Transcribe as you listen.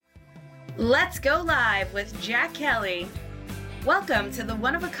Let's go live with Jack Kelly. Welcome to the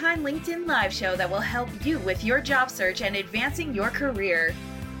one-of-a-kind LinkedIn live show that will help you with your job search and advancing your career.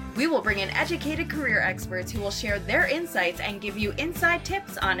 We will bring in educated career experts who will share their insights and give you inside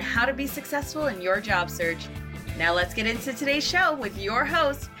tips on how to be successful in your job search. Now let's get into today's show with your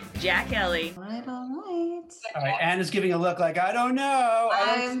host, Jack Kelly. All right. All right, Anna's giving a look like, I don't know.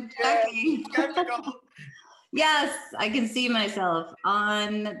 I'm checking. Yes, I can see myself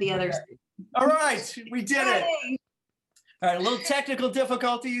on the other side. All right, we did it. All right, a little technical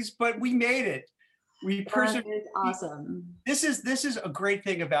difficulties, but we made it. We persevered. That is awesome. This is a great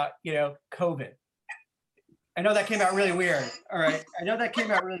thing about, COVID. I know that came out really weird. All right, I know that came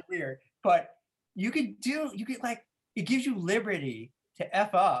out really weird, but it gives you liberty to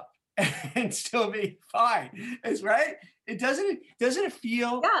F up and still be fine. It's right. Doesn't it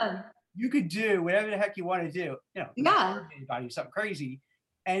feel you could do whatever the heck you want to do, anybody something crazy,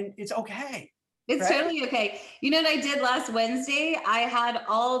 and it's okay. It's totally okay. You know what I did last Wednesday? I had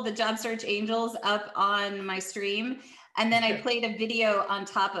all the Job Search Angels up on my stream, and then I played a video on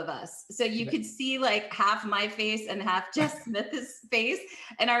top of us. So you could see like half my face and half Jess Smith's face,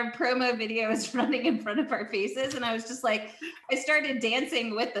 and our promo video is running in front of our faces. And I was just like, I started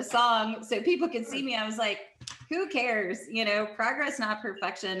dancing with the song so people could see me. I was like, who cares? Progress, not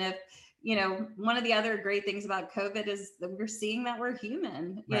perfection. If, one of the other great things about COVID is that we're seeing that we're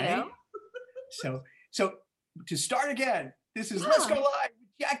human, you know? So to start again, this is Let's Go Live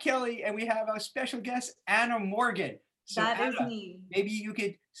with Jack Kelly, and we have our special guest, Anna Morgan. So that Anna, is me. Maybe you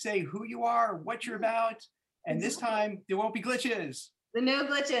could say who you are, what you're about, and this time there won't be glitches. No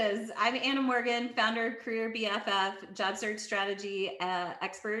glitches. I'm Anna Morgan, founder of Career BFF, job search strategy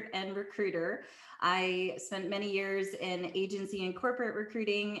expert and recruiter. I spent many years in agency and corporate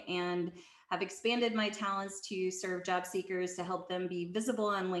recruiting and have expanded my talents to serve job seekers to help them be visible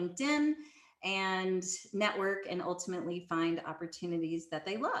on LinkedIn and network and ultimately find opportunities that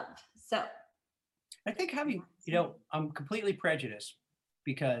they love. So I think I'm completely prejudiced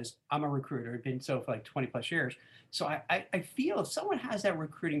because I'm a recruiter. I've been so for like 20 plus years. So I feel if someone has that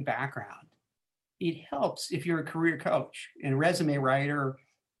recruiting background, it helps if you're a career coach and a resume writer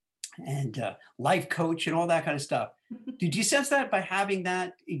and life coach and all that kind of stuff. Did you sense that by having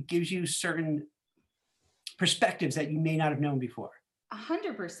that, it gives you certain perspectives that you may not have known before?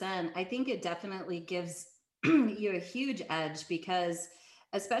 100%. I think it definitely gives you a huge edge because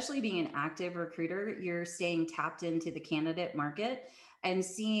especially being an active recruiter, you're staying tapped into the candidate market and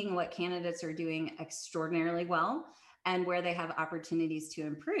seeing what candidates are doing extraordinarily well and where they have opportunities to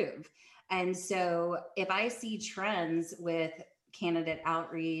improve. And so if I see trends with candidate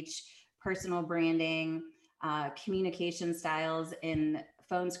outreach, personal branding, communication styles in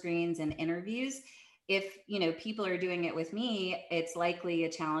phone screens and interviews, if people are doing it with me, it's likely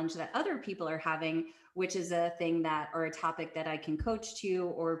a challenge that other people are having, which is a thing or a topic that I can coach to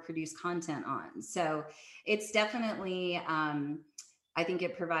or produce content on. So it's definitely, I think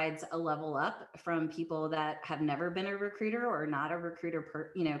it provides a level up from people that have never been a recruiter or not a recruiter,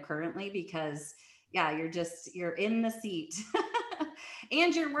 currently, because you're in the seat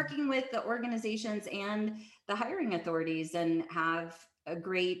and you're working with the organizations and the hiring authorities and have a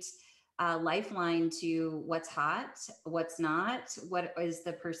great lifeline to what's hot, what's not, what is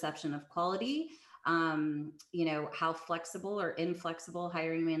the perception of quality, how flexible or inflexible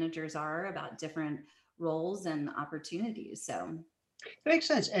hiring managers are about different roles and opportunities. So that makes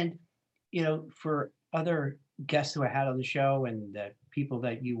sense. And, for other guests who I had on the show and the people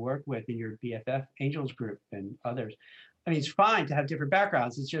that you work with in your BFF Angels group and others, it's fine to have different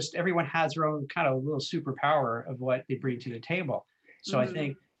backgrounds. It's just everyone has their own kind of little superpower of what they bring to the table. So I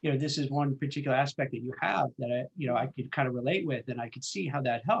think, this is one particular aspect that you have that I could kind of relate with, and I could see how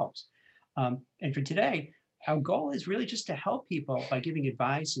that helps. And for today, our goal is really just to help people by giving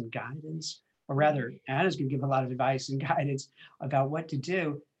advice and guidance, or rather, Anna's going to give a lot of advice and guidance about what to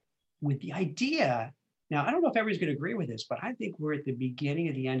do with the idea. Now, I don't know if everybody's going to agree with this, but I think we're at the beginning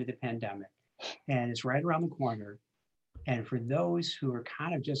of the end of the pandemic, and it's right around the corner. And for those who are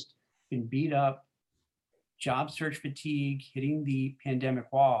kind of just been beat up, job search fatigue, hitting the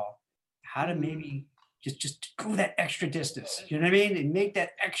pandemic wall, how to maybe just go that extra distance, you know what I mean? And make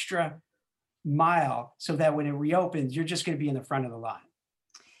that extra mile so that when it reopens, you're just going to be in the front of the line.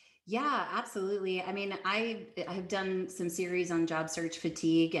 Yeah, absolutely. I have done some series on job search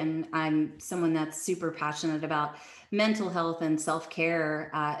fatigue, and I'm someone that's super passionate about mental health and self-care,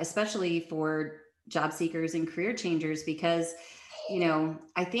 especially for job seekers and career changers, because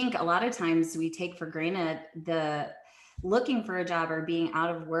I think a lot of times we take for granted the looking for a job or being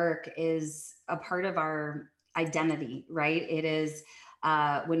out of work is a part of our identity, right? It is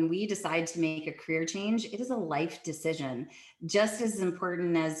when we decide to make a career change, it is a life decision, just as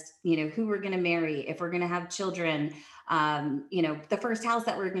important as, who we're going to marry, if we're going to have children, the first house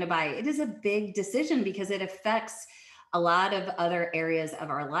that we're going to buy. It is a big decision because it affects a lot of other areas of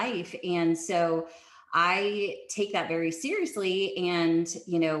our life. And so I take that very seriously and,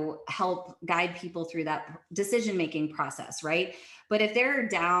 help guide people through that decision-making process, right? But if they're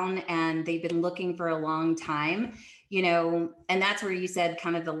down and they've been looking for a long time, and that's where you said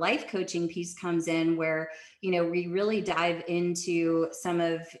kind of the life coaching piece comes in, where, we really dive into some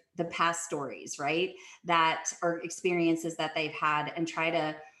of the past stories, right? That are experiences that they've had, and try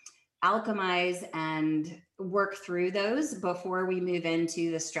to alchemize and work through those before we move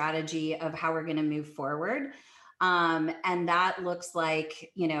into the strategy of how we're going to move forward. And that looks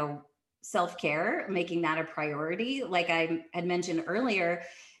like, self-care, making that a priority. Like I had mentioned earlier,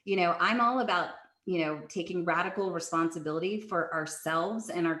 I'm all about, taking radical responsibility for ourselves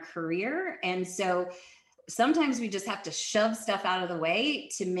and our career. And so sometimes we just have to shove stuff out of the way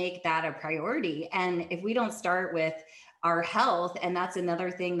to make that a priority. And if we don't start with our health, and that's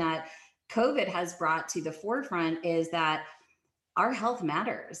another thing that COVID has brought to the forefront, is that our health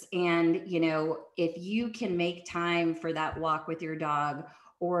matters. And, if you can make time for that walk with your dog,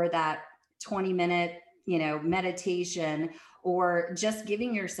 or that 20-minute, meditation, or just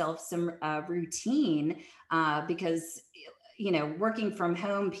giving yourself some routine, because, working from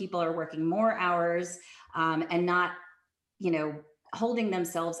home, people are working more hours, and not, holding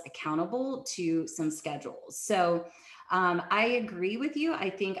themselves accountable to some schedules. So I agree with you. I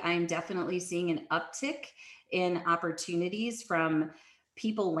think I'm definitely seeing an uptick in opportunities from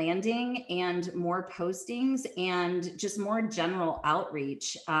people landing, and more postings, and just more general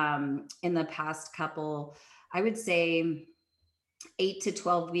outreach in the past couple, I would say 8 to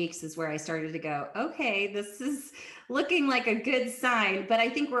 12 weeks is where I started to go, okay, this is looking like a good sign. But I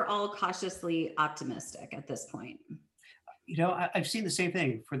think we're all cautiously optimistic at this point. I've seen the same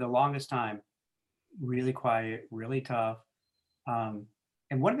thing for the longest time. Really quiet, really tough. And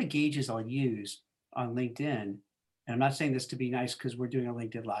one of the gauges I'll use on LinkedIn, and I'm not saying this to be nice because we're doing a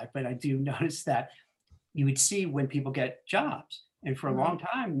LinkedIn Live, but I do notice that you would see when people get jobs, and for a long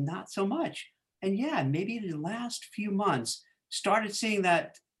time, not so much. And yeah, maybe in the last few months, started seeing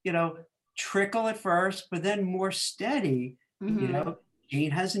that, trickle at first, but then more steady.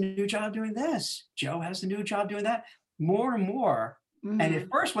 Jane has a new job doing this. Joe has a new job doing that, more and more. And at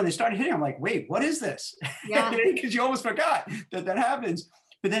first, when they started hitting, I'm like, wait, what is this? Yeah. Because you almost forgot that happens.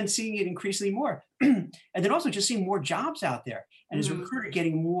 But then seeing it increasingly more. And then also just seeing more jobs out there. And as a recruiter,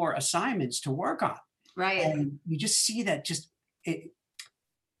 getting more assignments to work on. Right. And you just see that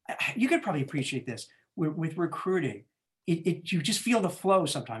you could probably appreciate this with recruiting. You just feel the flow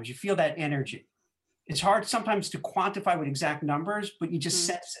sometimes. You feel that energy. It's hard sometimes to quantify with exact numbers, but you just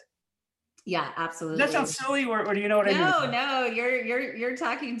sense it. Yeah, absolutely. Does that sound silly, or do you know what I mean? No, you're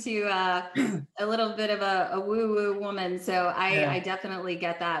talking to a little bit of a woo-woo woman. So I definitely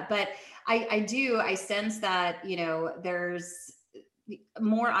get that. But I sense that, there's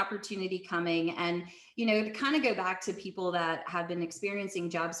more opportunity coming. And, to kind of go back to people that have been experiencing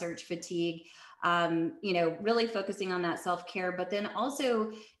job search fatigue, really focusing on that self-care, but then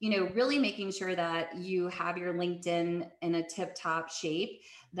also, really making sure that you have your LinkedIn in a tip-top shape,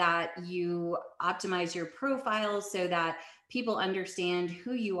 that you optimize your profile so that people understand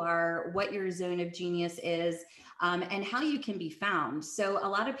who you are, what your zone of genius is, and how you can be found. So a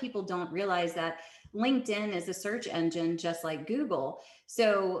lot of people don't realize that LinkedIn is a search engine just like Google.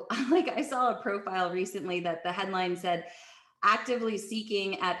 So like I saw a profile recently that the headline said, actively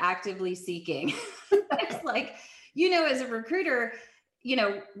seeking at actively seeking. It's like, as a recruiter,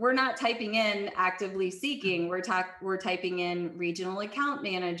 we're not typing in actively seeking. We're typing in regional account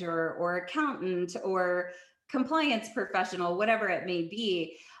manager or accountant or compliance professional, whatever it may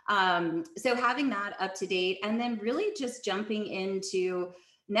be. So having that up to date, and then really just jumping into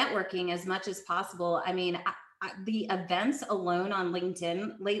networking as much as possible. I mean, the events alone on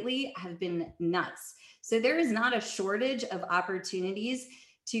LinkedIn lately have been nuts. So there is not a shortage of opportunities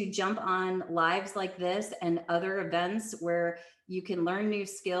to jump on lives like this and other events where you can learn new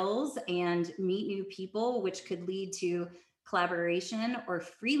skills and meet new people, which could lead to collaboration or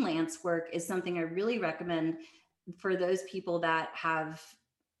freelance work, is something I really recommend for those people that have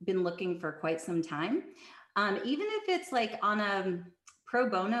been looking for quite some time. Even if it's like on a pro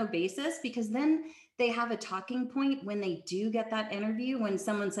bono basis, because then they have a talking point when they do get that interview, when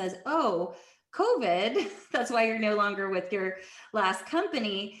someone says, oh, COVID, that's why you're no longer with your last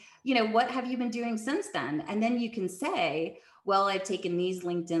company. What have you been doing since then? And then you can say, well, I've taken these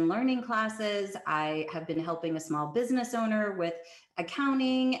LinkedIn learning classes. I have been helping a small business owner with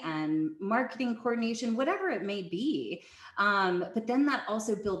accounting and marketing coordination, whatever it may be. But then that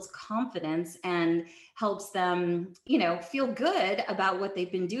also builds confidence and helps them, feel good about what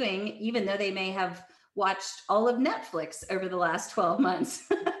they've been doing, even though they may have watched all of Netflix over the last 12 months.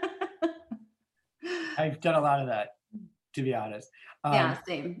 I've done a lot of that, to be honest. Yeah,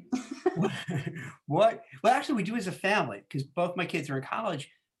 same. Well, actually, we do as a family because both my kids are in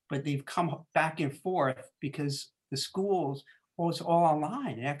college, but they've come back and forth because the schools, well, it's all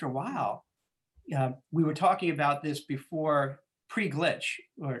online. And after a while, we were talking about this before pre-glitch,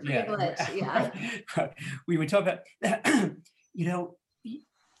 Pre-glitch, yeah. We would talk about, you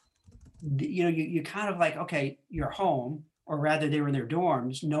kind of like, okay, you're home, or rather they were in their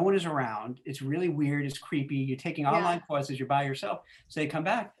dorms. No one is around. It's really weird. It's creepy. You're taking online courses. You're by yourself. So they come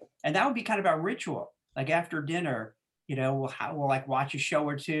back, and that would be kind of our ritual. Like after dinner, we'll like watch a show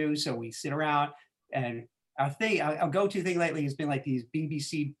or two. So we sit around, and our go-to thing lately has been like these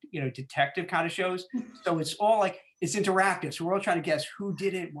BBC, detective kind of shows. So it's all like, it's interactive. So we're all trying to guess who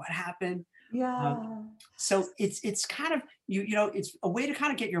did it, what happened. Yeah. So it's kind of, it's a way to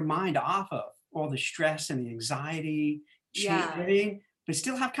kind of get your mind off of all the stress and the anxiety, changing, but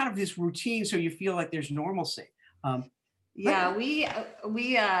still have kind of this routine so you feel like there's normalcy. We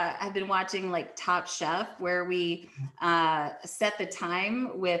have been watching like Top Chef, where we set the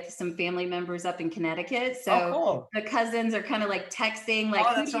time with some family members up in Connecticut. So cool. The cousins are kind of like texting, like,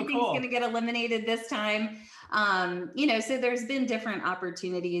 who do you think is going to get eliminated this time? So there's been different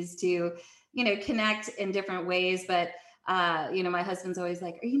opportunities to, connect in different ways. But, my husband's always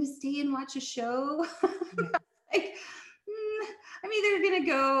like, are you going to stay and watch a show? Like, I'm either going to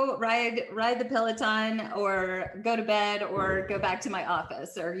go ride the Peloton or go to bed or go back to my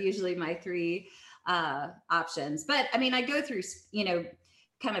office, are usually my three options. But I mean, I go through,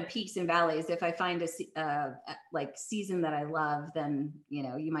 kind of peaks and valleys. If I find a like season that I love, then,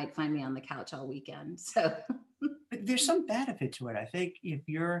 you might find me on the couch all weekend. So but there's some benefit to it. I think if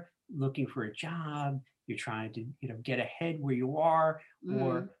you're looking for a job, you're trying to, get ahead where you are,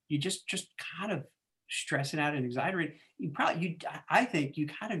 or you just kind of stressing out and anxiety, I think you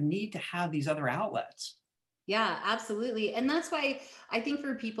kind of need to have these other outlets. Yeah, absolutely. And that's why I think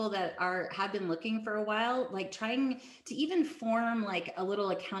for people that have been looking for a while, like trying to even form like a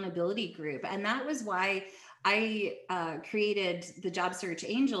little accountability group. And that was why I created the Job Search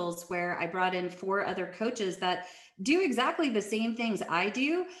Angels, where I brought in 4 other coaches that do exactly the same things I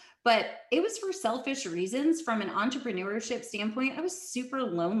do. But it was for selfish reasons. From an entrepreneurship standpoint, I was super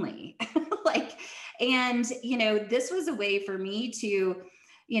lonely. And this was a way for me to,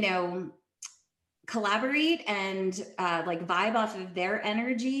 collaborate and like vibe off of their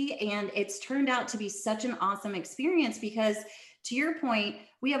energy. And it's turned out to be such an awesome experience because, to your point,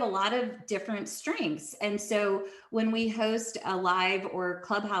 we have a lot of different strengths. And so when we host a live or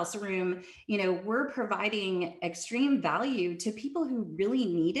clubhouse room, we're providing extreme value to people who really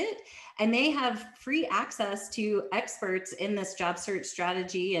need it. And they have free access to experts in this job search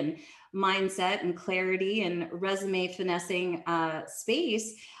strategy and mindset and clarity and resume finessing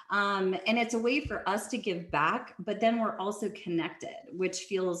space. And it's a way for us to give back, but then we're also connected, which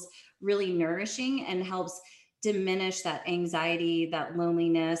feels really nourishing and helps diminish that anxiety, that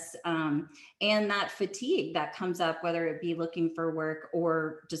loneliness, and that fatigue that comes up, whether it be looking for work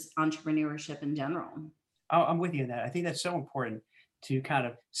or just entrepreneurship in general. Oh, I'm with you on that. I think that's so important to kind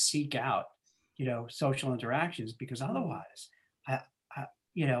of seek out, social interactions, because otherwise,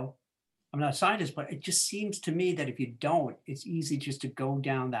 I'm not a scientist, but it just seems to me that if you don't, it's easy just to go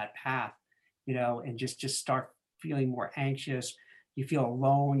down that path, and just start feeling more anxious. You feel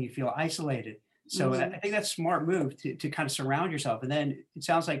alone, you feel isolated. So I think that's a smart move to kind of surround yourself. And then it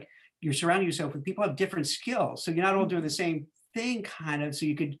sounds like you're surrounding yourself with people who have different skills. So you're not all doing the same thing, kind of, so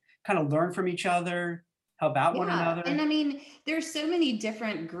you could kind of learn from each other, help out one another. And I mean, there's so many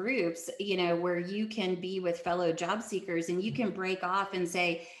different groups, where you can be with fellow job seekers and you can break off and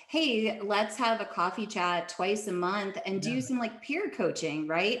say, hey, let's have a coffee chat twice a month and do some like peer coaching,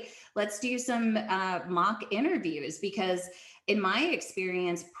 right? Let's do some mock interviews, because in my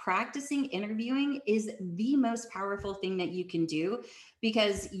experience, practicing interviewing is the most powerful thing that you can do,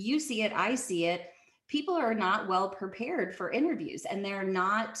 because you see it, I see it. People are not well prepared for interviews, and they're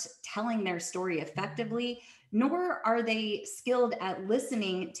not telling their story effectively, nor are they skilled at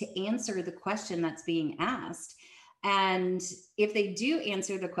listening to answer the question that's being asked. And if they do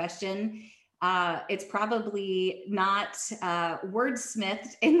answer the question, it's probably not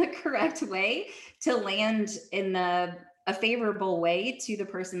wordsmithed in the correct way to land in the a favorable way to the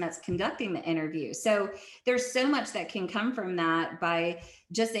person that's conducting the interview. So there's so much that can come from that by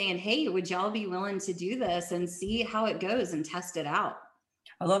just saying, hey, would y'all be willing to do this and see how it goes and test it out?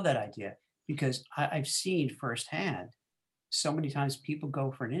 I love that idea because I've seen firsthand so many times people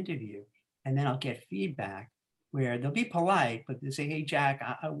go for an interview and then I'll get feedback where they'll be polite, but they say, hey, Jack,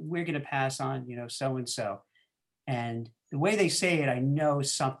 we're going to pass on, so and so. And the way they say it, I know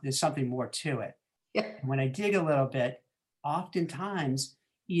there's something more to it. Yeah. And when I dig a little bit, oftentimes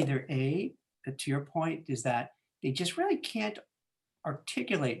either to your point, is that they just really can't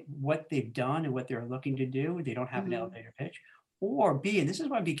articulate what they've done and what they're looking to do. They don't have an elevator pitch. Or B, and this is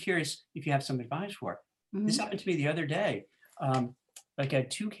why I'd be curious if you have some advice for. This happened to me the other day. Like I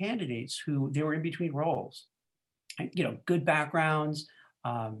had two candidates who they were in between roles. Good backgrounds.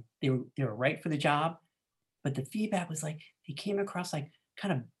 They were right for the job, but the feedback was like they came across like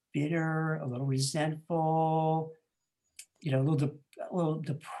kind of bitter, a little resentful, a little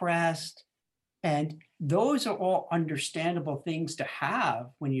depressed. And those are all understandable things to have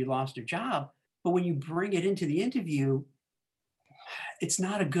when you lost your job. But when you bring it into the interview, it's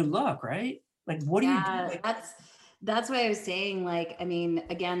not a good look, right? Like, what do you do? Like, that's why I was saying, like, I mean,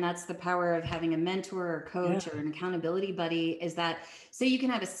 again, that's the power of having a mentor or coach or an accountability buddy, is that so you can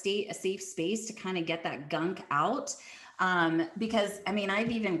have a safe space to kind of get that gunk out. Because I mean,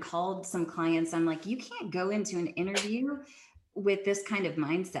 I've even called some clients, I'm like, you can't go into an interview with this kind of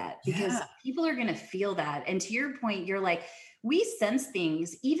mindset because people are going to feel that. And to your point, you're like, we sense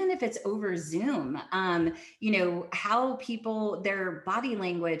things, even if it's over Zoom, how people, their body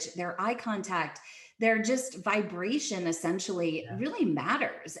language, their eye contact, their just vibration essentially really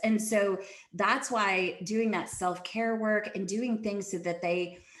matters. And so that's why doing that self-care work and doing things so that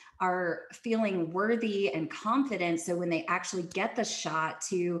they are feeling worthy and confident. So when they actually get the shot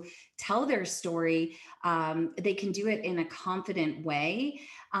to tell their story, they can do it in a confident way.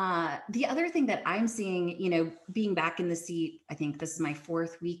 The other thing that I'm seeing, being back in the seat, I think this is my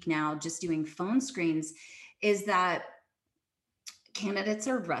 4th week now, just doing phone screens, is that candidates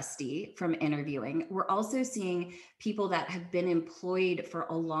are rusty from interviewing. We're also seeing people that have been employed for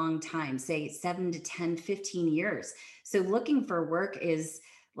a long time, say 7 to 10, 15 years. So looking for work is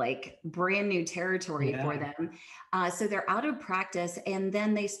like brand new territory for them. So they're out of practice, and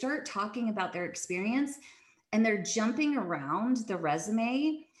then they start talking about their experience and they're jumping around the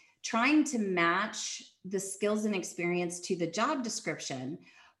resume, trying to match the skills and experience to the job description.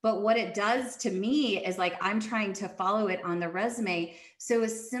 But what it does to me is like, I'm trying to follow it on the resume. So a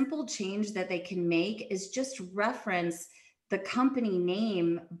simple change that they can make is just reference the company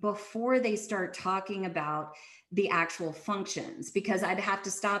name before they start talking about the actual functions, because I'd have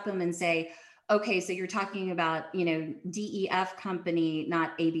to stop them and say, okay, so you're talking about, DEF company,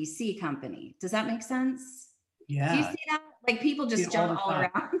 not ABC company. Does that make sense? Yeah. Do you see that? Like people just jump all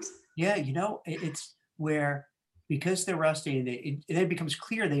around. Yeah. It's where, because they're rusty and it becomes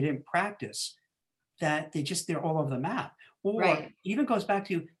clear they didn't practice, that they're all over the map. Or even goes back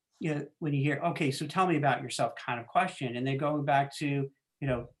to, when you hear, okay, so tell me about yourself kind of question. And they're going back to,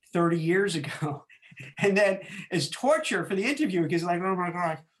 30 years ago. And then it's torture for the interviewer because like, oh my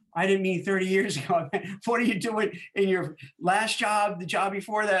God, I didn't mean 30 years ago. What are you doing in your last job, the job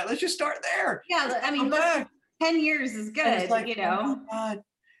before that? Let's just start there. Yeah. I mean, 10 years is good, like, oh my God.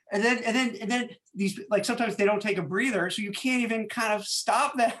 And then these, like, sometimes they don't take a breather, so you can't even kind of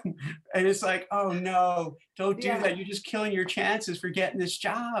stop them. And it's like, oh no, don't do that. You're just killing your chances for getting this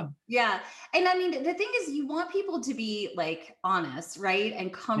job. Yeah. And I mean, the thing is, you want people to be like honest, right?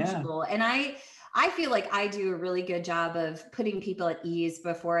 And comfortable. And I feel like I do a really good job of putting people at ease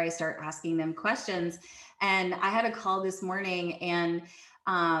before I start asking them questions. And I had a call this morning, and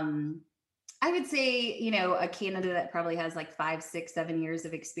I would say, a candidate that probably has like 5, 6, 7 years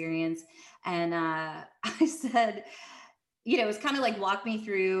of experience. And I said, it's kind of like walk me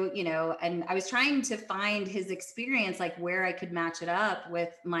through, and I was trying to find his experience, like where I could match it up with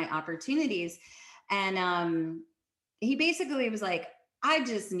my opportunities. And he basically was like, I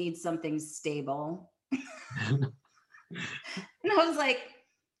just need something stable. And I was like,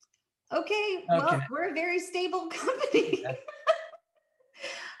 okay, well, we're a very stable company.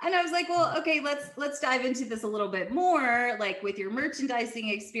 And I was like, well, okay, let's dive into this a little bit more. Like with your merchandising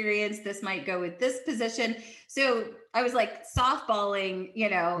experience, this might go with this position. So I was like softballing,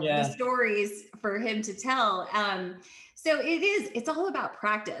 the stories for him to tell. So it's all about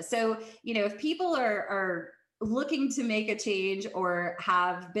practice. So, if people are looking to make a change or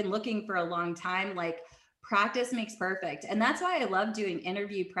have been looking for a long time, like practice makes perfect. And that's why I love doing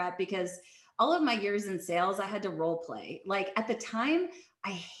interview prep, because all of my years in sales, I had to role play. Like at the time,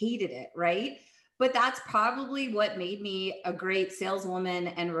 I hated it, right? But that's probably what made me a great saleswoman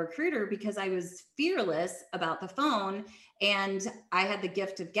and recruiter, because I was fearless about the phone and I had the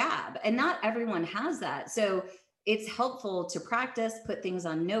gift of gab. And not everyone has that. So it's helpful to practice, put things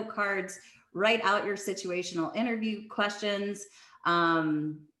on note cards, write out your situational interview questions,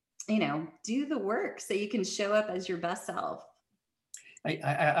 do the work so you can show up as your best self.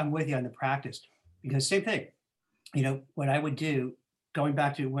 I'm with you on the practice, because same thing, what I would do, going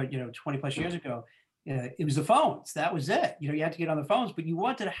back to what, 20 plus years ago, it was the phones. That was it. You had to get on the phones, but you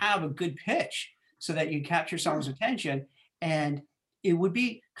wanted to have a good pitch so that you capture someone's attention. And it would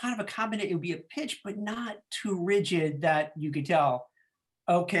be kind of a combination. It would be a pitch, but not too rigid that you could tell,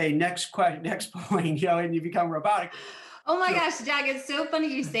 okay, next question, next point, and you become robotic. Oh my gosh, Jack, it's so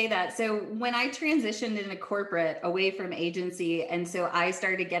funny you say that. So when I transitioned into corporate away from agency, and so I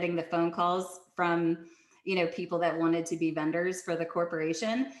started getting the phone calls from, people that wanted to be vendors for the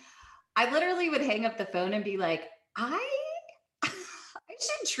corporation, I literally would hang up the phone and be like, I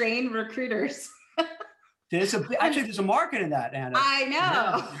should train recruiters. There's a market in that, Anna. I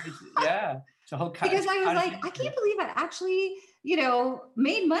know. Yeah. It's a whole because I was like, I can't believe I actually,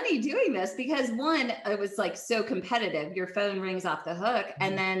 made money doing this, because one, it was like so competitive. Your phone rings off the hook. Mm-hmm.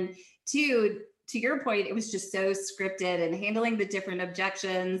 And then two, to your point, it was just so scripted and handling the different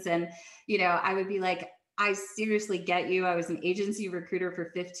objections. And, I would be like, I seriously get you. I was an agency recruiter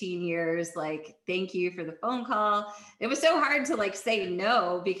for 15 years. Like, thank you for the phone call. It was so hard to say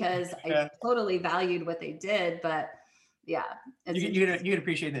no, because I totally valued what they did. But yeah. You'd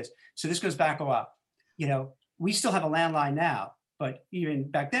appreciate this. So this goes back a while. We still have a landline now, but even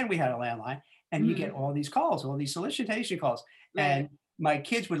back then we had a landline, and you get all these calls, all these solicitation calls. Right. And my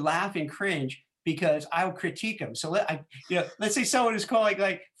kids would laugh and cringe because I would critique them. So let's say someone is calling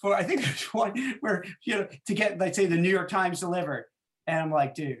I think there's one where, to get, let's say, the New York Times delivered. And I'm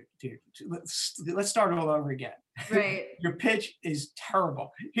like, dude, let's start all over again. Right. Your pitch is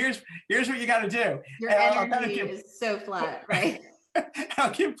terrible. Here's what you got to do. Your energy is so flat, right? I'll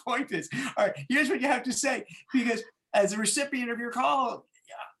give pointers. All right, here's what you have to say, because as a recipient of your call,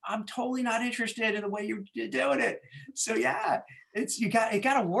 I'm totally not interested in the way you're doing it. So yeah, you got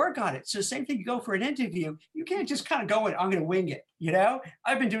to work on it. So same thing, you go for an interview, you can't just kind of go in, I'm going to wing it.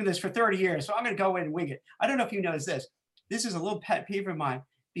 I've been doing this for 30 years, so I'm going to go in and wing it. I don't know if you notice this. This is a little pet peeve of mine,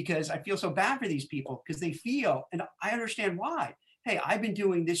 because I feel so bad for these people, because they feel, and I understand why. Hey, I've been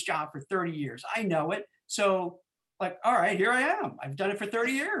doing this job for 30 years. I know it. So all right, here I am. I've done it for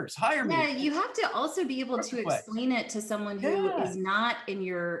 30 years. Hire me. Yeah, you have to also be able to explain it to someone who is not in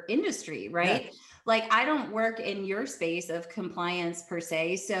your industry, right? Yeah. I don't work in your space of compliance per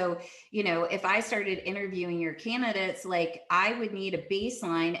se. So, if I started interviewing your candidates, I would need a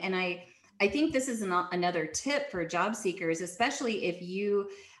baseline. And I think this is another tip for job seekers, especially if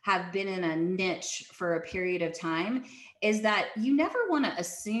you have been in a niche for a period of time, is that you never want to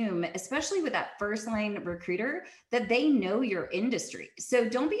assume, especially with that first line recruiter, that they know your industry. So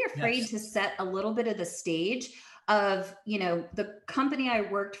don't be afraid to set a little bit of the stage of, the company I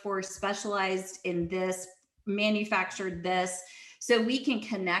worked for specialized in this, manufactured this, so we can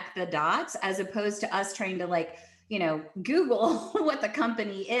connect the dots, as opposed to us trying to Google what the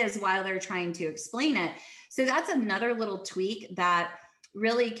company is while they're trying to explain it. So that's another little tweak that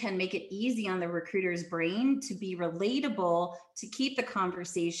really can make it easy on the recruiter's brain to be relatable, to keep the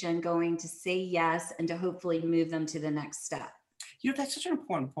conversation going, to say yes, and to hopefully move them to the next step. That's such an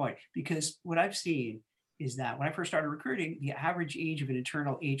important point, because what I've seen is that when I first started recruiting, the average age of an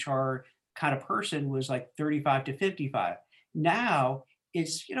internal HR kind of person was 35 to 55. Now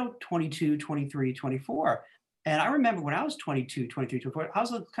it's, 22, 23, 24. And I remember when I was 22, 23, 24, I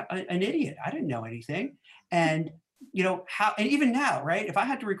was an idiot. I didn't know anything. And and even now, right? If I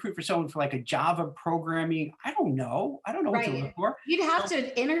had to recruit for someone for a Java programming, I don't know what to look for. You'd have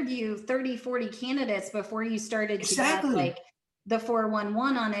to interview 30, 40 candidates before you started to get the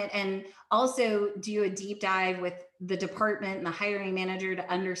 411 on it. And also do a deep dive with the department and the hiring manager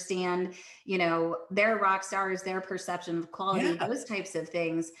to understand, their rock stars, their perception of quality, those types of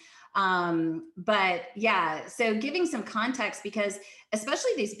things. But yeah, so giving some context, because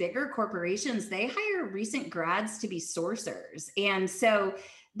especially these bigger corporations, they hire recent grads to be sourcers. And so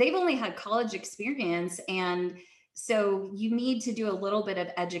they've only had college experience. And so you need to do a little bit of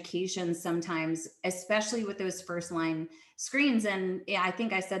education sometimes, especially with those first line screens. And I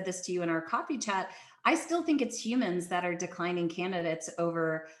think I said this to you in our coffee chat. I still think it's humans that are declining candidates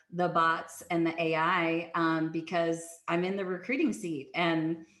over the bots and the AI, because I'm in the recruiting seat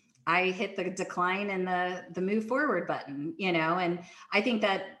and I hit the decline and the move forward button, and I think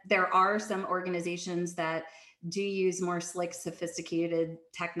that there are some organizations that do use more slick, sophisticated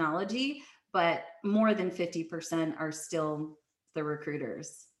technology, but more than 50% are still the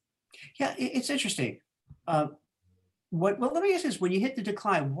recruiters. Yeah, it's interesting. Well, let me ask this: when you hit the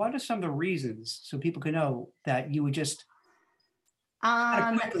decline, what are some of the reasons so people can know that you would just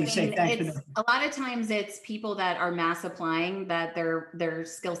kind of quickly I say mean, thanks for it's no? a lot of times it's people that are mass applying that their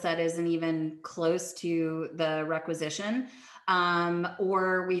skill set isn't even close to the requisition.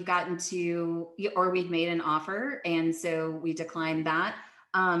 Or we've gotten to, or we've made an offer and so we declined that.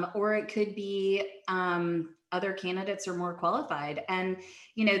 Or it could be other candidates are more qualified. And,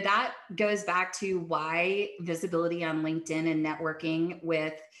 that goes back to why visibility on LinkedIn and networking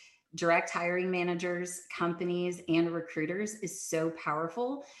with direct hiring managers, companies, and recruiters is so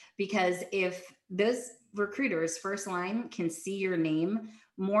powerful, because if those recruiters first line can see your name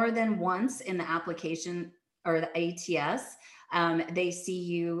more than once in the application or the ATS, they see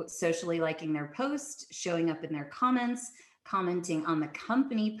you socially liking their post, showing up in their comments, commenting on the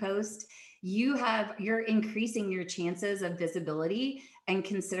company post. You're increasing your chances of visibility and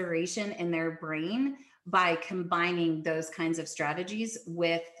consideration in their brain by combining those kinds of strategies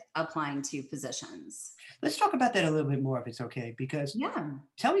with applying to positions. Let's talk about that a little bit more, if it's okay. Because Yeah.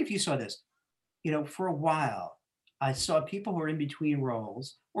 tell me if you saw this. For a while, I saw people who are in between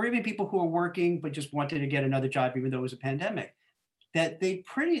roles, or even people who are working but just wanted to get another job, even though it was a pandemic. That they'd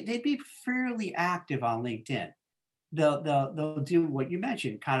be fairly active on LinkedIn. They'll do what you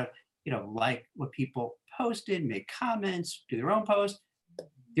mentioned, kind of like what people posted, make comments, do their own post.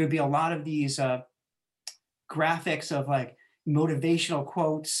 There'd be a lot of these graphics of like motivational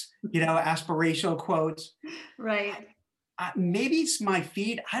quotes, aspirational quotes. Right. Maybe it's my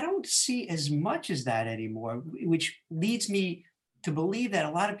feed. I don't see as much as that anymore, which leads me to believe that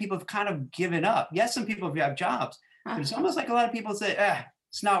a lot of people have kind of given up. Yes, some people have jobs, but it's almost like a lot of people say,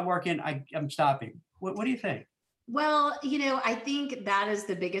 it's not working. I'm stopping. What do you think? Well, I think that is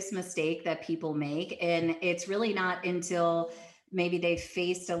the biggest mistake that people make. And it's really not until maybe they've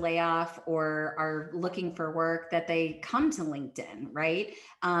faced a layoff or are looking for work that they come to LinkedIn, right?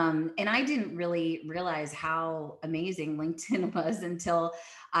 And I didn't really realize how amazing LinkedIn was until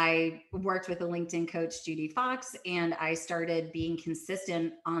I worked with a LinkedIn coach, Judy Fox, and I started being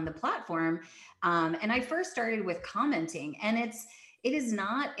consistent on the platform. And I first started with commenting, and it is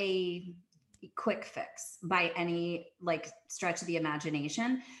not a quick fix by any stretch of the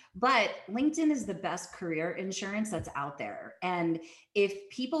imagination, but LinkedIn is the best career insurance that's out there. And if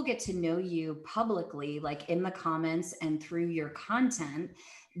people get to know you publicly, like in the comments and through your content,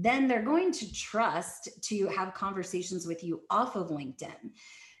 then they're going to trust to have conversations with you off of LinkedIn.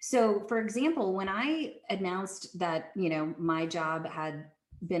 So for example, when I announced that, my job had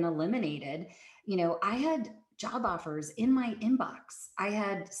been eliminated, I had job offers in my inbox. I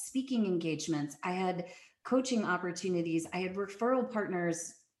had speaking engagements. I had coaching opportunities. I had referral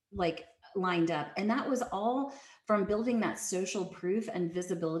partners lined up. And that was all from building that social proof and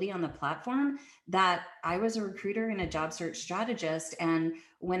visibility on the platform that I was a recruiter and a job search strategist. And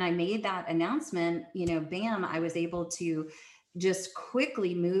when I made that announcement, bam, I was able to just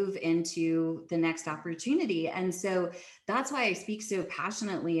quickly move into the next opportunity. And so that's why I speak so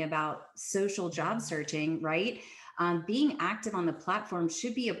passionately about social job searching, right? Being active on the platform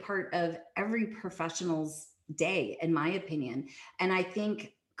should be a part of every professional's day, in my opinion. And I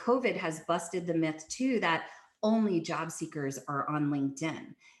think COVID has busted the myth too, that only job seekers are on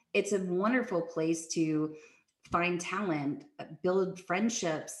LinkedIn. It's a wonderful place to find talent, build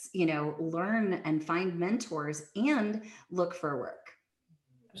friendships, learn and find mentors, and look for work.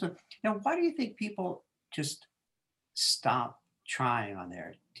 So now, why do you think people just stop trying on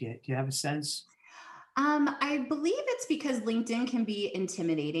there? Do you have a sense? I believe it's because LinkedIn can be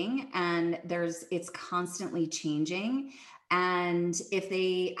intimidating, and it's constantly changing. And if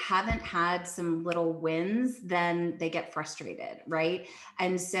they haven't had some little wins, then they get frustrated, right?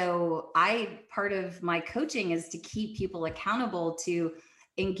 And so part of my coaching is to keep people accountable to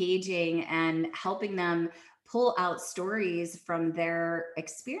engaging and helping them pull out stories from their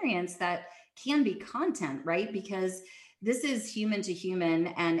experience that can be content, right? Because this is human to human,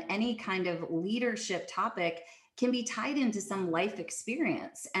 and any kind of leadership topic can be tied into some life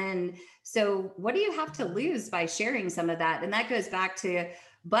experience. And so what do you have to lose by sharing some of that? And that goes back to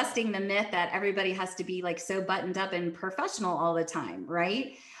busting the myth that everybody has to be so buttoned up and professional all the time,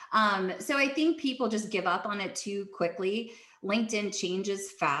 right? So I think people just give up on it too quickly. LinkedIn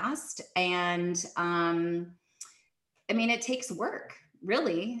changes fast, and it takes work.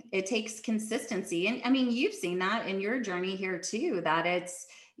 Really, it takes consistency. And you've seen that in your journey here too, that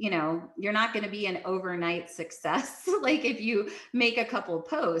you're not going to be an overnight success. Like if you make a couple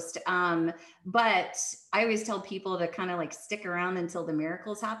posts, but I always tell people to kind of like stick around until the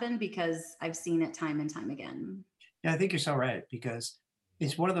miracles happen, because I've seen it time and time again. Yeah, I think you're so right, because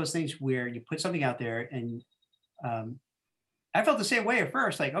it's one of those things where you put something out there and I felt the same way at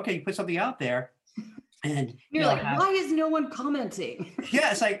first. Like, okay, you put something out there and you're like, why is no one commenting?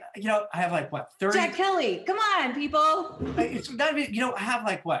 Yeah, it's like, I have like what, 30. Jack Kelly, come on, people. It's not even, I have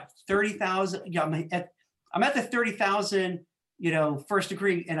like what, 30,000. I'm at the 30,000, first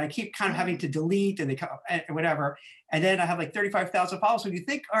degree, and I keep kind of having to delete and whatever. And then I have like 35,000 followers. So you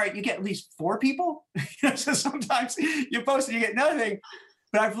think, all right, you get at least 4 people. So sometimes you post and you get nothing.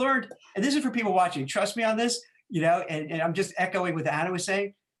 But I've learned, and this is for people watching, trust me on this, and I'm just echoing what Anna was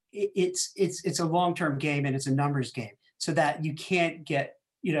saying. It's a long-term game, and it's a numbers game, so that you can't get,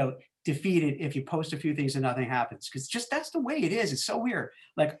 defeated if you post a few things and nothing happens, because that's the way it is. It's so weird.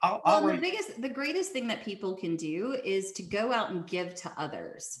 Like the greatest thing that people can do is to go out and give to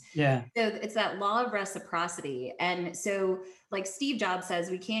others. Yeah. So it's that law of reciprocity. And so like Steve Jobs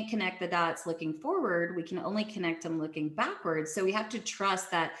says, we can't connect the dots looking forward. We can only connect them looking backwards. So we have to trust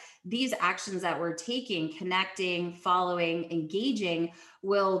that these actions that we're taking, connecting, following, engaging,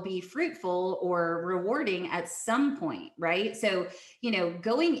 will be fruitful or rewarding at some point, right? So,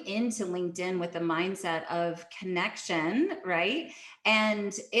 going into LinkedIn with the mindset of connection, right?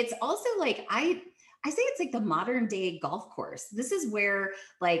 And it's also like, I say it's like the modern day golf course. This is where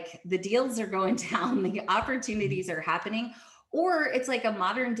like the deals are going down, the opportunities are happening, or it's like a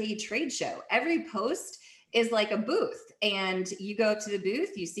modern day trade show. Every post is like a booth, and you go to the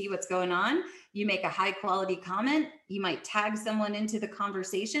booth, you see what's going on, you make a high quality comment, you might tag someone into the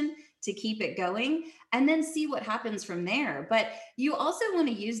conversation to keep it going, and then see what happens from there. But you also want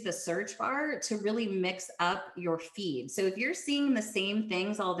to use the search bar to really mix up your feed. So if you're seeing the same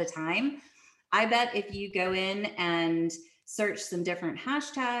things all the time, I bet if you go in and search some different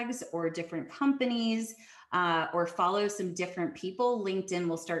hashtags or different companies, or follow some different people, LinkedIn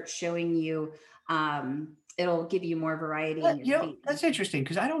will start showing you, it'll give you more variety in your feed. That's interesting,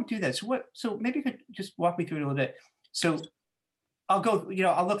 because I don't do that. So maybe you could just walk me through it a little bit. So I'll go,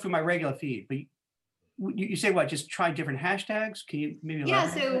 I'll look through my regular feed, but you say what, just try different hashtags? Can you maybe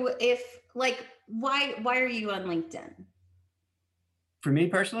elaborate? Yeah, so if like, why are you on LinkedIn? For me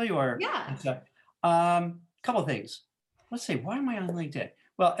personally, or? Yeah. Couple of things. Let's say, why am I on LinkedIn?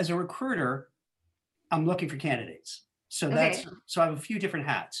 Well, as a recruiter, I'm looking for candidates. So so I have a few different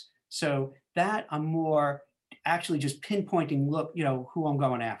hats. So that I'm more actually just pinpointing, who I'm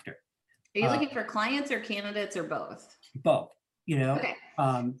going after. Are you looking for clients or candidates, or both? Both, Okay.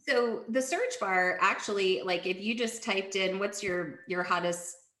 So the search bar, actually, like if you just typed in, what's your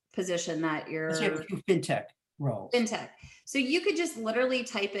hottest position that you're? Let's say a few fintech roles. Fintech. So you could just literally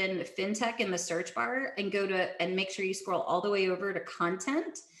type in fintech in the search bar and and make sure you scroll all the way over to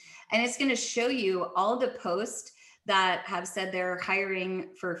content. And it's going to show you all the posts that have said they're hiring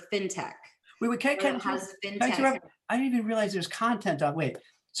for fintech. Wait, I didn't even realize there's content on.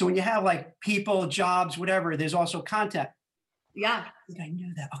 So when you have like people, jobs, whatever, there's also content. Yeah. I think I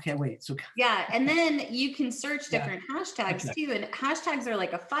knew that. Okay, wait. So yeah, and then you can search different hashtags too, and hashtags are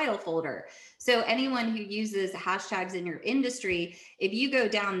like a file folder. So anyone who uses hashtags in your industry, if you go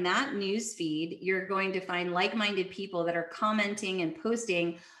down that news feed, you're going to find like-minded people that are commenting and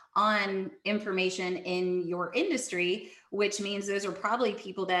posting on information in your industry, which means those are probably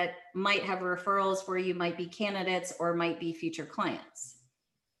people that might have referrals for you, might be candidates, or might be future clients.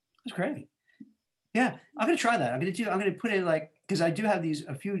 That's great. Yeah, I'm going to try that. I'm going to put in because I do have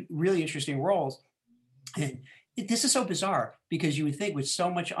a few really interesting roles. And this is so bizarre, because you would think with so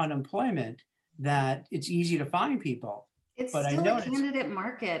much unemployment that it's easy to find people. It's still a candidate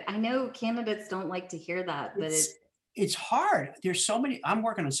market. I know candidates don't like to hear that, but it's hard. There's so many, I'm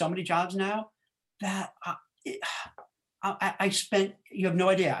working on so many jobs now that I spent, you have no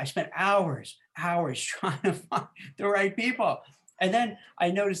idea, I spent hours trying to find the right people. And then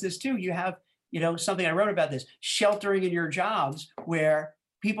I noticed this too, you have, something I wrote about this, sheltering in your jobs, where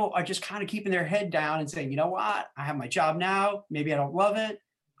people are just kind of keeping their head down and saying, you know what, I have my job now, maybe I don't love it,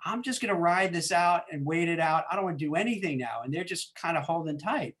 I'm just going to ride this out and wait it out, I don't want to do anything now. And they're just kind of holding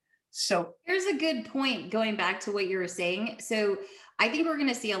tight. So here's a good point, going back to what you were saying. So I think we're going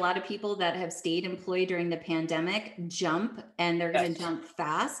to see a lot of people that have stayed employed during the pandemic jump, and they're going to jump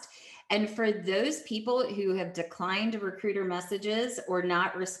fast. And for those people who have declined recruiter messages or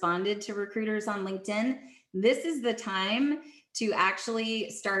not responded to recruiters on LinkedIn, this is the time to actually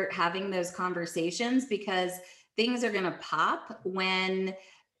start having those conversations, because things are going to pop when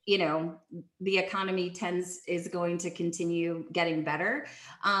the economy is going to continue getting better.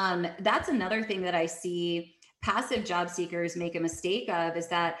 That's another thing that I see passive job seekers make a mistake of, is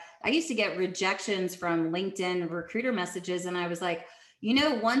that I used to get rejections from LinkedIn recruiter messages. And I was like,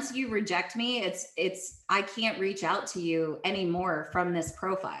 once you reject me, I can't reach out to you anymore from this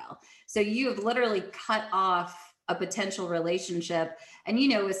profile. So you have literally cut off a potential relationship. And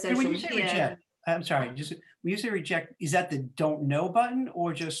with social when you say media, reject, I'm sorry, just when you say reject, is that the don't know button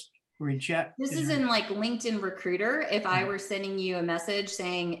or just reject? this is in like LinkedIn Recruiter. If I were sending you a message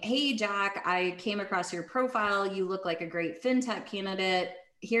saying, hey, Jack, I came across your profile. You look like a great fintech candidate.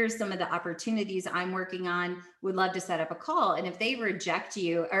 Here's some of the opportunities I'm working on. Would love to set up a call. And if they reject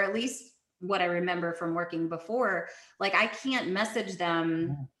you, or at least what I remember from working before, like I can't message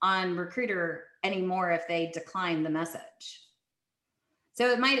them on Recruiter anymore if they decline the message. So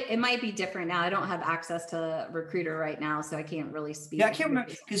it might be different now. I don't have access to Recruiter right now, so I can't really speak. Yeah, I can't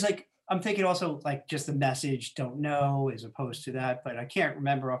remember, because like I'm thinking also like just the message don't know as opposed to that, but I can't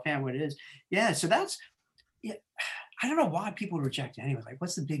remember offhand what it is. Yeah, so that's, yeah, I don't know why people reject it anyway. Like,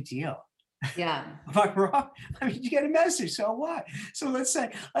 what's the big deal? Yeah. Am I wrong? I mean, you get a message, so what? So let's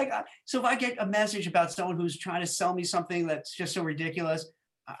say, like, so if I get a message about someone who's trying to sell me something that's just so ridiculous,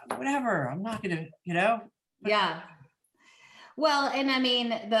 whatever, I'm not gonna, Yeah. Well, and I mean,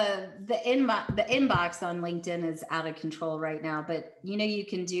 the inbox on LinkedIn is out of control right now, but you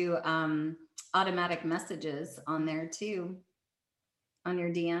can do automatic messages on there too, on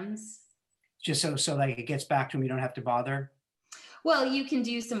your DMs. Just so like it gets back to them, you don't have to bother. Well, you can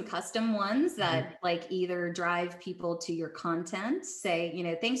do some custom ones that like either drive people to your content,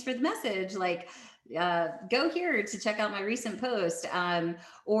 say, thanks for the message, like go here to check out my recent post.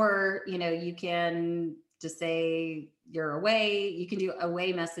 Or, you can just say you're away. You can do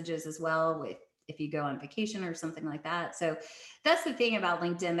away messages as well if you go on vacation or something like that. So that's the thing about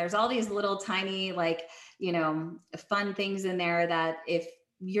LinkedIn. There's all these little tiny, like, fun things in there that if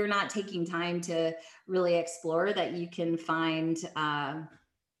you're not taking time to really explore, that you can find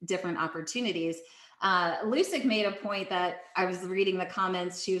different opportunities. Lucic made a point that I was reading the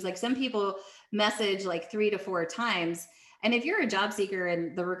comments. She was like, some people message like 3 to 4 times. And if you're a job seeker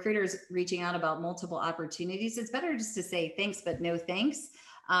and the recruiter's reaching out about multiple opportunities, it's better just to say thanks, but no thanks,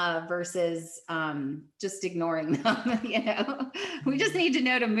 versus just ignoring them. We just need to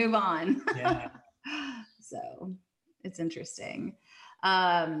know to move on. Yeah. So it's interesting.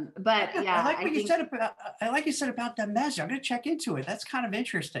 But yeah, I like what you said about that message. I'm going to check into it. That's kind of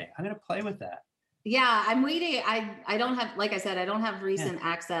interesting. I'm going to play with that. Yeah, I'm waiting. I don't have, like I said, I don't have recent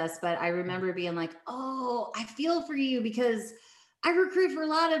access, but I remember being like, oh, I feel for you because I recruit for a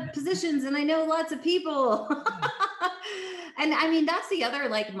lot of positions and I know lots of people. And I mean, that's the other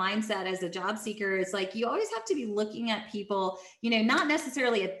like mindset as a job seeker. It's like, you always have to be looking at people, not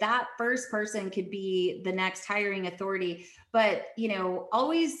necessarily if that first person could be the next hiring authority, but,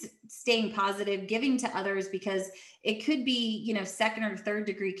 always staying positive, giving to others, because it could be, second or third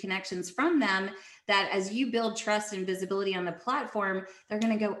degree connections from them that as you build trust and visibility on the platform, they're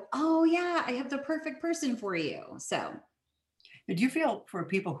going to go, oh yeah, I have the perfect person for you. So. Do you feel for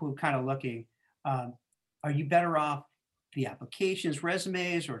people who are kind of looking, are you better off the applications,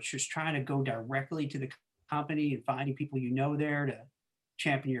 resumes, or just trying to go directly to the company and finding people there to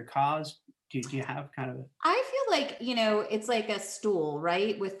champion your cause? Do you have kind of I feel like, it's like a stool,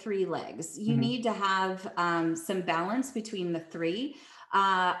 right? With 3 legs. You need to have some balance between the 3.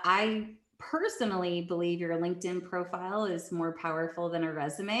 I personally believe your LinkedIn profile is more powerful than a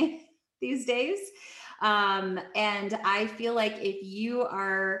resume these days. And I feel like if you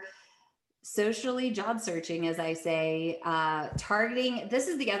are socially job searching, as I say, targeting, this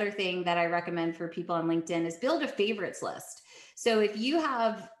is the other thing that I recommend for people on LinkedIn is build a favorites list. So if you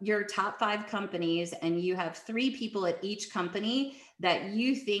have your top 5 companies and you have 3 people at each company that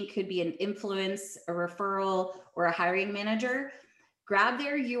you think could be an influence, a referral, or a hiring manager, grab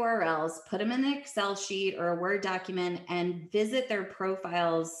their URLs, put them in an Excel sheet or a Word document, and visit their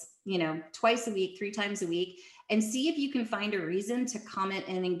profiles, twice a week, 3 times a week, and see if you can find a reason to comment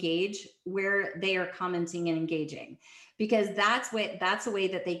and engage where they are commenting and engaging, because that's a way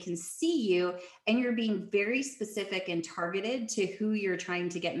that they can see you, and you're being very specific and targeted to who you're trying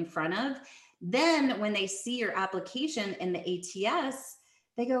to get in front of. Then when they see your application in the ATS,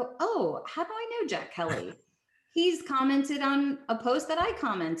 they go, oh, how do I know Jack Kelly? He's commented on a post that I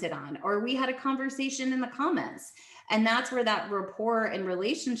commented on, or we had a conversation in the comments. And that's where that rapport and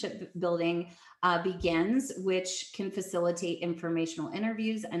relationship building begins, which can facilitate informational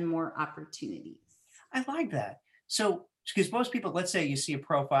interviews and more opportunities. I like that. So, because most people, let's say you see a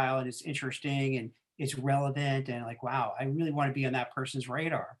profile and it's interesting and it's relevant and like, wow, I really want to be on that person's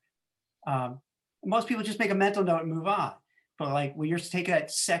radar. Most people just make a mental note and move on. But like when you're to take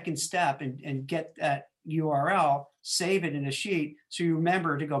that second step and get that URL, save it in a sheet so you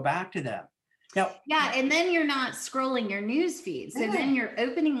remember to go back to them. Now, yeah, and then you're not scrolling your news feed. So then you're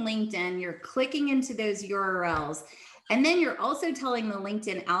opening LinkedIn, you're clicking into those URLs, and then you're also telling the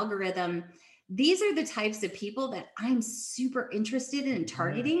LinkedIn algorithm, these are the types of people that I'm super interested in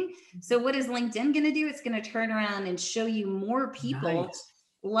targeting. So what is LinkedIn going to do? It's going to turn around and show you more people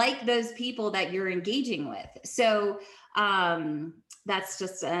like those people that you're engaging with. So that's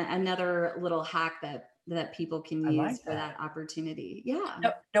just another little hack that people can use for that opportunity.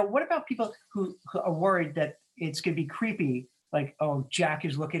 Yeah. Now, what about people who are worried that it's going to be creepy? Like, oh, Jack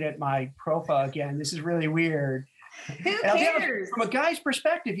is looking at my profile again. This is really weird. Who cares? From a guy's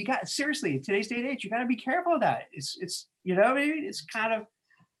perspective, seriously, in today's day and age, you got to be careful of that. It's you know what I mean? It's kind of,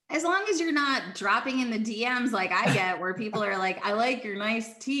 as long as you're not dropping in the DMs like I get, where people are like, I like your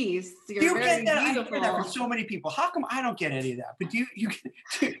nice teeth. You're very beautiful. I hear that from so many people. How come I don't get any of that? But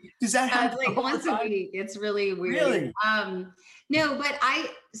does that happen? Like once a week. It's really weird. Really? No, but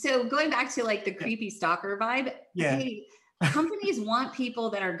so going back to like the creepy stalker vibe. Yeah. Hey, companies want people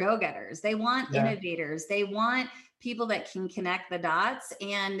that are go-getters. They want innovators. They want people that can connect the dots.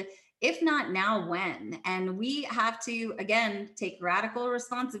 And if not now, when? And we have to, again, take radical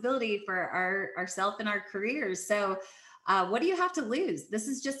responsibility for ourselves and our careers. So what do you have to lose? This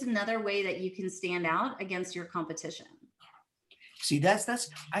is just another way that you can stand out against your competition. See, that's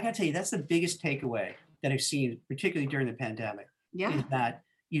I gotta tell you, that's the biggest takeaway that I've seen, particularly during the pandemic. Yeah. Is that,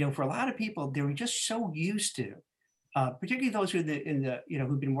 for a lot of people, they were just so used to, particularly those who are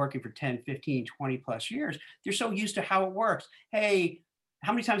who've been working for 10, 15, 20 plus years, they're so used to how it works. Hey,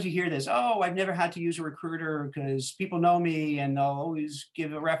 how many times you hear this? Oh, I've never had to use a recruiter because people know me and they'll always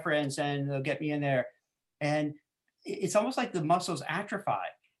give a reference and they'll get me in there. And it's almost like the muscles atrophy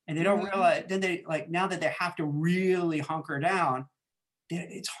and they don't realize, then they now that they have to really hunker down,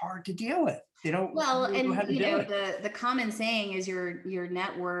 it's hard to deal with. They don't. Well, really know the common saying is your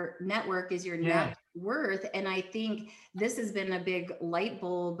network is your net worth. And I think this has been a big light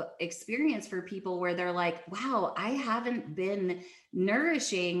bulb experience for people where they're like, wow, I haven't been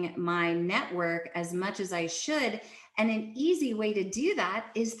nourishing my network as much as I should. And an easy way to do that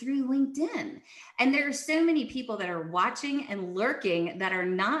is through LinkedIn. And there are so many people that are watching and lurking that are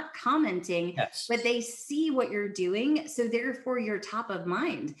not commenting, but they see what you're doing. So therefore you're top of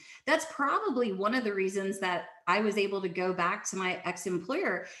mind. That's probably one of the reasons that I was able to go back to my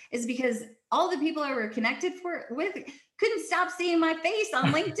ex-employer, is because all the people I were connected with couldn't stop seeing my face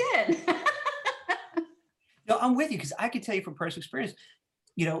on LinkedIn. No, I'm with you, because I can tell you from personal experience,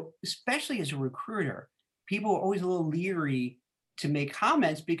 especially as a recruiter, people are always a little leery to make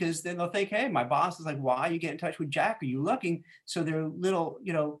comments because then they'll think, hey, my boss is like, why you get in touch with Jack? Are you looking? So they're a little,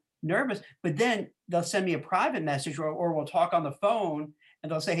 nervous, but then they'll send me a private message or we'll talk on the phone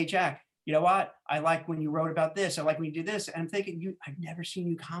and they'll say, hey, Jack, you know what? I like when you wrote about this. I like when you do this. And I'm thinking, I've never seen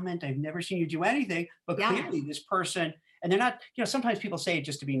you comment. I've never seen you do anything, but clearly this person, and they're not, sometimes people say it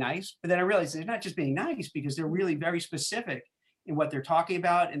just to be nice, but then I realize they're not just being nice because they're really very specific in what they're talking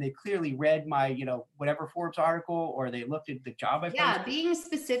about, and they clearly read my, whatever Forbes article, or they looked at the job I posted. Being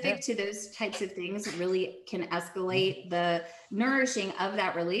specific to those types of things really can escalate the nourishing of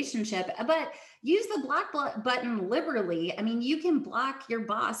that relationship. But use the block button liberally. I mean, you can block your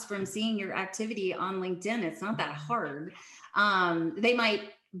boss from seeing your activity on LinkedIn. It's not that hard. They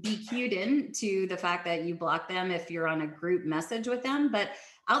might be cued in to the fact that you block them if you're on a group message with them, but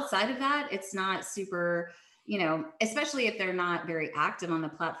outside of that, it's not super, especially if they're not very active on the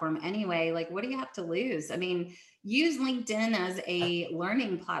platform anyway. Like, what do you have to lose? I mean, use LinkedIn as a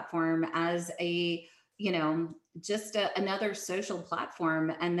learning platform, as a, just another social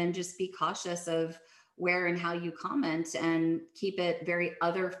platform, and then just be cautious of where and how you comment, and keep it very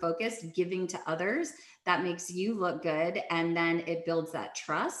other focused, giving to others. That makes you look good. And then it builds that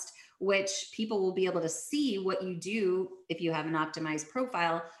trust, which people will be able to see what you do if you have an optimized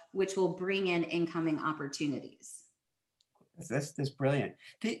profile, which will bring in incoming opportunities. That's brilliant.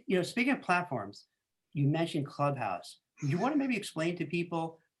 Speaking of platforms, you mentioned Clubhouse. Do you want to maybe explain to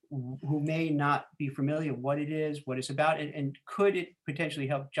people who may not be familiar what it is, what it's about, and could it potentially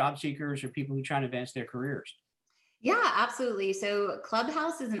help job seekers or people who are trying to advance their careers? Yeah, absolutely. So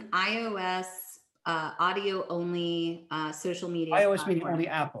Clubhouse is an iOS audio only social media iOS platform. meaning only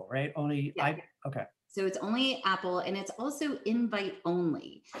Apple, right? Only yeah. Okay. So it's only Apple, and it's also invite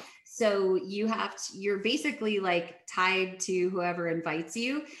only. So you're basically like tied to whoever invites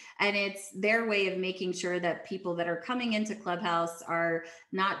you. And it's their way of making sure that people that are coming into Clubhouse are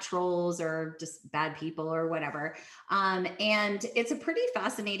not trolls or just bad people or whatever. And it's a pretty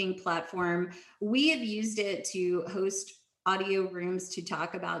fascinating platform. We have used it to host audio rooms to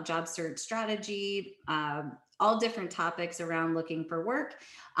talk about job search strategy, all different topics around looking for work.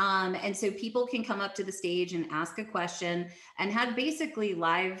 And so people can come up to the stage and ask a question and have basically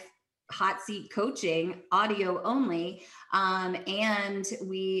live hot seat coaching, audio only. And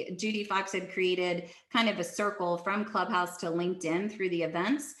Judy Fox had created kind of a circle from Clubhouse to LinkedIn through the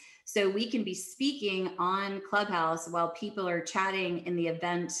events. So we can be speaking on Clubhouse while people are chatting in the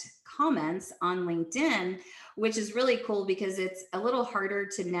event comments on LinkedIn, which is really cool because it's a little harder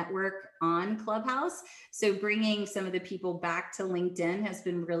to network on Clubhouse. So bringing some of the people back to LinkedIn has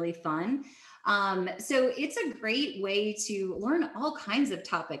been really fun. So it's a great way to learn all kinds of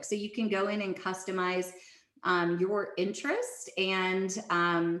topics. So you can go in and customize your interest, and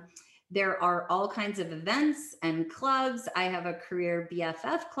there are all kinds of events and clubs. I have a career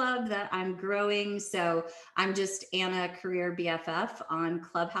BFF club that I'm growing. So I'm just Anna Career BFF on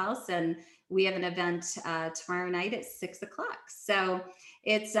Clubhouse, and we have an event tomorrow night at 6 o'clock. So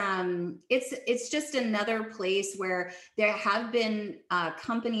it's just another place where there have been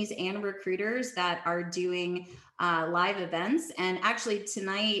companies and recruiters that are doing live events. And actually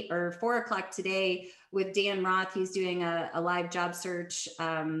tonight, or 4 o'clock today, with Dan Roth, he's doing a live job search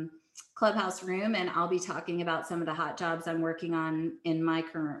Clubhouse room, and I'll be talking about some of the hot jobs I'm working on in my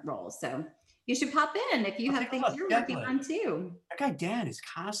current role. So you should pop in if you have things you're working on too. That guy Dan is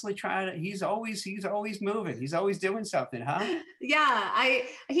constantly trying to. He's always moving. He's always doing something, huh? Yeah,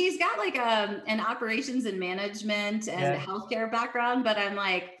 he's got like an operations and management and healthcare background, but I'm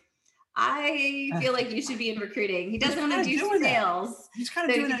like, I feel like you should be in recruiting. He doesn't want to do sales. He's kind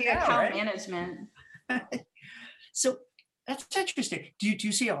of doing that now, account management. So that's interesting. Do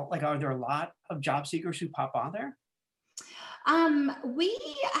you see are there a lot of job seekers who pop on there? We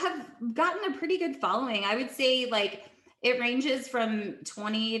have gotten a pretty good following. I would say like it ranges from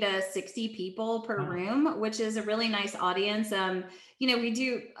 20 to 60 people per room, which is a really nice audience. We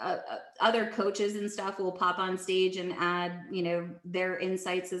do other coaches and stuff will pop on stage and add, their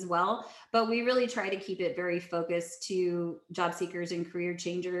insights as well. But we really try to keep it very focused to job seekers and career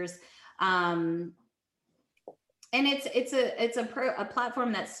changers. And it's a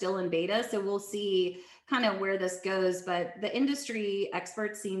platform that's still in beta. So we'll see kind of where this goes, but the industry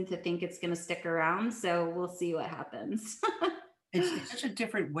experts seem to think it's going to stick around. So we'll see what happens. It's such a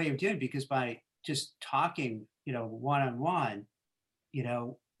different way of doing it, because by just talking, one-on-one,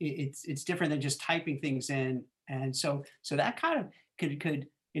 it's different than just typing things in. And so that kind of could,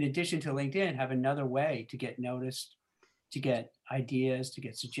 in addition to LinkedIn, have another way to get noticed, to get ideas, to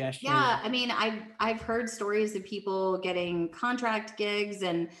get suggestions. Yeah, I mean, I've heard stories of people getting contract gigs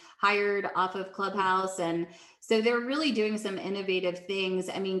and hired off of Clubhouse. And so they're really doing some innovative things.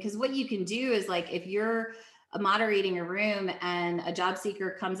 I mean, because what you can do is like, if you're moderating a room and a job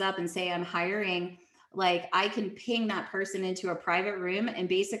seeker comes up and say, I'm hiring, like I can ping that person into a private room and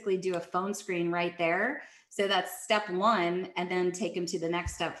basically do a phone screen right there. So that's step one, and then take them to the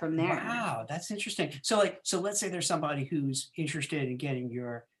next step from there. Wow, that's interesting. So let's say there's somebody who's interested in getting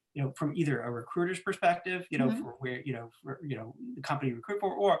your, from either a recruiter's perspective, for where, the company you recruit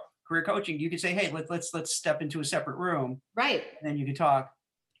for, or career coaching. You could say, hey, let's step into a separate room. Right. And then you can talk.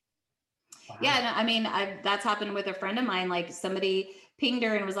 Wow. Yeah, I mean, that's happened with a friend of mine. Like somebody pinged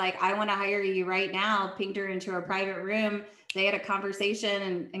her and was like, I want to hire you right now. Pinged her into a private room. They had a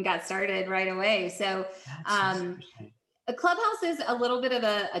conversation and got started right away. So a Clubhouse is a little bit of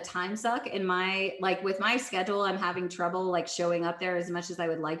a time suck in with my schedule. I'm having trouble like showing up there as much as I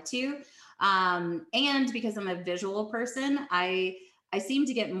would like to. And because I'm a visual person, I seem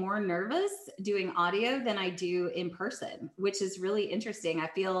to get more nervous doing audio than I do in person, which is really interesting.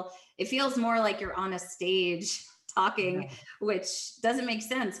 It feels more like you're on a stage talking, which doesn't make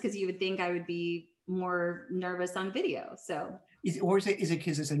sense because you would think I would be more nervous on video. So is it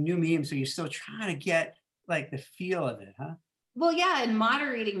because it's a new medium, so you're still trying to get like the feel of it, huh? Well, yeah, and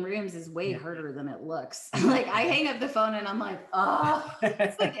moderating rooms is way harder than it looks. Like I hang up the phone and I'm like, oh,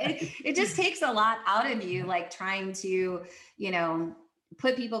 it's like it just takes a lot out of you, like trying to,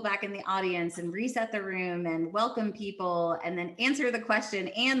 put people back in the audience and reset the room and welcome people and then answer the question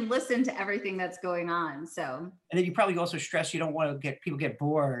and listen to everything that's going on. So, and then you probably also stress you don't want to get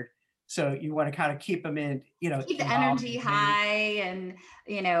bored. So you want to kind of keep them keep the involved. energy high. And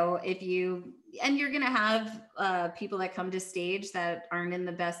if you, and you're going to have people that come to stage that aren't in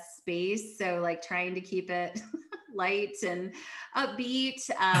the best space, so like trying to keep it light and upbeat,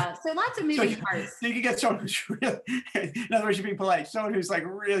 so lots of moving parts. So you can get someone who's really, in other words, you're being polite, someone who's like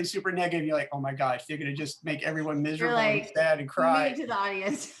really super negative. You're like, oh my gosh, they're going to just make everyone miserable and sad and cry to the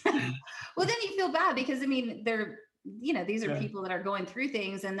audience. Well, then you feel bad because I mean, they're, these are people that are going through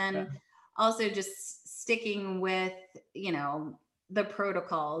things, and then also just sticking with, the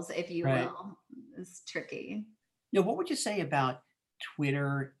protocols, if you will, is tricky. What would you say about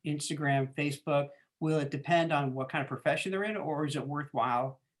Twitter, Instagram, Facebook? Will it depend on what kind of profession they're in, or is it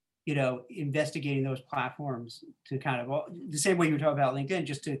worthwhile, investigating those platforms to kind of, well, the same way you were talking about LinkedIn,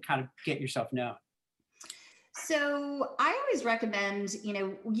 just to kind of get yourself known? So I always recommend,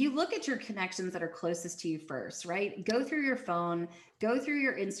 you look at your connections that are closest to you first, right? Go through your phone, go through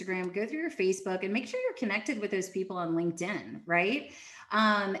your Instagram, go through your Facebook, and make sure you're connected with those people on LinkedIn, right?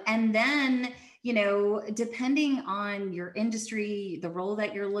 And then, depending on your industry, the role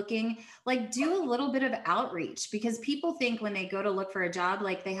that you're looking, like do a little bit of outreach, because people think when they go to look for a job,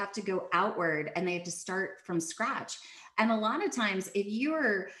 like they have to go outward and they have to start from scratch. And a lot of times, if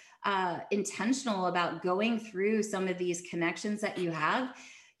you're intentional about going through some of these connections that you have,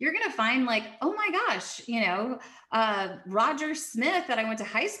 you're going to find like, oh my gosh, Roger Smith that I went to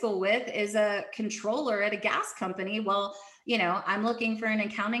high school with is a controller at a gas company. Well, I'm looking for an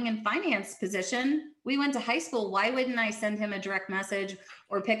accounting and finance position. We went to high school. Why wouldn't I send him a direct message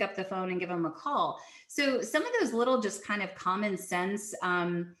or pick up the phone and give him a call? So some of those little just kind of common sense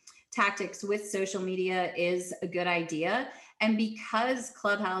tactics with social media is a good idea. And because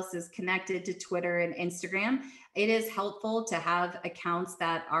Clubhouse is connected to Twitter and Instagram, it is helpful to have accounts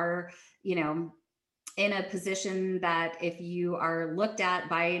that are, in a position that if you are looked at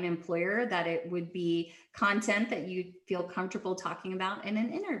by an employer, that it would be content that you feel comfortable talking about in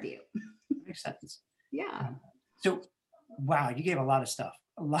an interview. Makes sense. Yeah. So, wow, you gave a lot of stuff.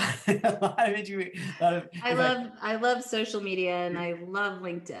 A lot of interview. I love social media, and I love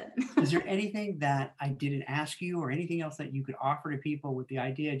LinkedIn. Is there anything that I didn't ask you, or anything else that you could offer to people with the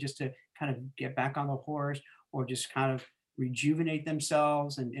idea just to kind of get back on the horse, or just kind of rejuvenate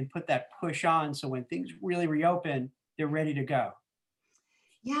themselves and put that push on, so when things really reopen, they're ready to go?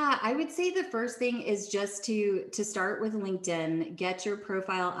 Yeah, I would say the first thing is just to start with LinkedIn, get your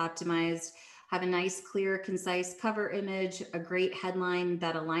profile optimized, have a nice, clear, concise cover image, a great headline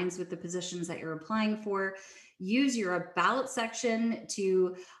that aligns with the positions that you're applying for. Use your about section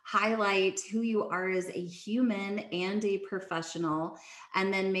to highlight who you are as a human and a professional,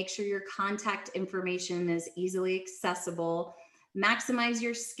 and then make sure your contact information is easily accessible. Maximize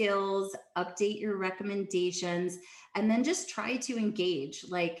your skills, update your recommendations, and then just try to engage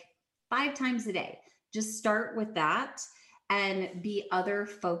like 5 times a day. Just start with that and be other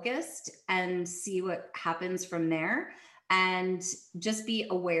focused and see what happens from there. And just be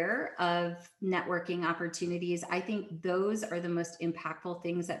aware of networking opportunities. I think those are the most impactful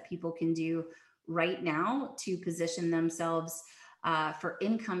things that people can do right now to position themselves for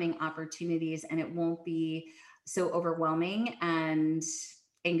incoming opportunities, and it won't be so overwhelming and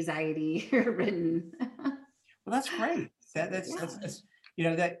anxiety ridden. Well, that's great. That's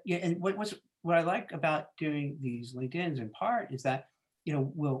and what I like about doing these LinkedIns in part is that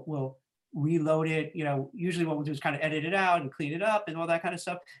we'll reload it. Usually what we'll do is kind of edit it out and clean it up and all that kind of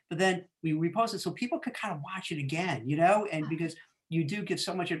stuff, but then we repost it so people could kind of watch it again, and because you do get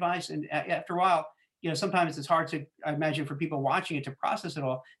so much advice, and after a while, sometimes it's hard to, I imagine, for people watching it to process it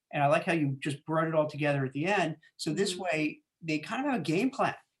all. And I like how you just brought it all together at the end. So this way they kind of have a game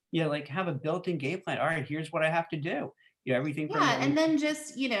plan, like have a built-in game plan. All right, here's what I have to do. Everything. Yeah. And then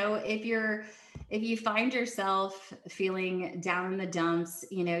just, if you find yourself feeling down in the dumps,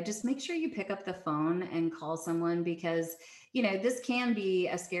 just make sure you pick up the phone and call someone, because this can be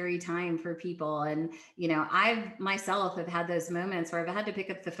a scary time for people. And, I've myself have had those moments where I've had to pick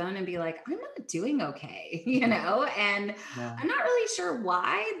up the phone and be like, I'm not doing okay, and I'm not really sure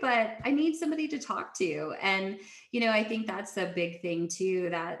why, but I need somebody to talk to. And, I think that's a big thing too,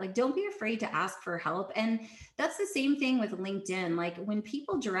 that like, don't be afraid to ask for help. And that's the same thing with LinkedIn. Like when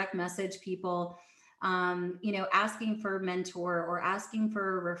people direct message people, asking for a mentor or asking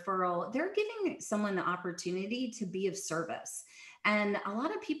for a referral, they're giving someone the opportunity to be of service. And a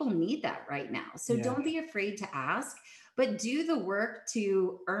lot of people need that right now. So don't be afraid to ask, but do the work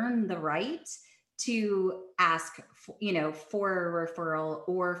to earn the right to ask, for a referral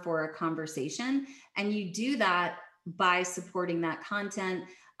or for a conversation. And you do that by supporting that content,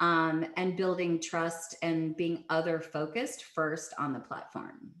 and building trust and being other focused first on the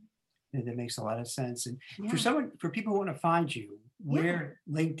platform. That makes a lot of sense. And Yeah. for people who want to find you, Yeah. where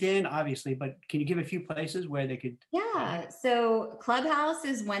LinkedIn, obviously, but can you give a few places where they could find you? Yeah. So Clubhouse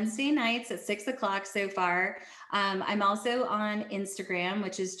is Wednesday nights at 6 o'clock so far. I'm also on Instagram,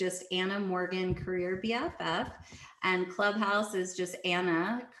 which is just Anna Morgan Career BFF. And Clubhouse is just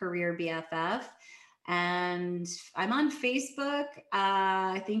Anna Career BFF. And I'm on Facebook.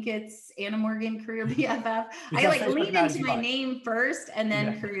 I think it's Anna Morgan Career BFF. I Because like Facebook lean not into as my much. name first and Yeah,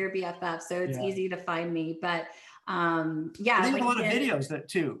 then Career BFF. So it's yeah. easy to find me. But And yeah, they have a lot of LinkedIn. videos that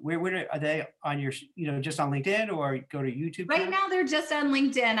too. Are they on your, just on LinkedIn or go to YouTube Right channel? now, they're just on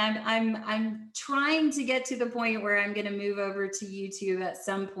LinkedIn. I'm trying to get to the point where I'm going to move over to YouTube at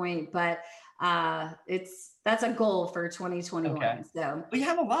some point, but that's a goal for Okay. 2021. So Well, you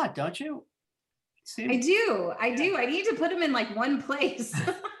have a lot, don't you? I Seems, do, I yeah. do. I need to put them in like one place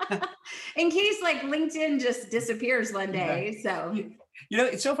in case like LinkedIn just disappears one Yeah. day. So You,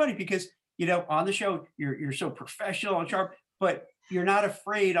 it's so funny because, on the show, you're so professional and sharp, but you're not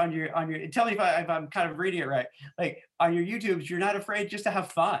afraid on your, tell me if I'm kind of reading it right. Like on your YouTubes, you're not afraid just to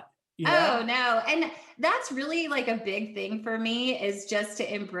have fun, you know? oh no. And that's really like a big thing for me is just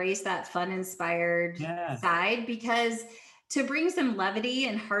to embrace that fun inspired Yeah. side because to bring some levity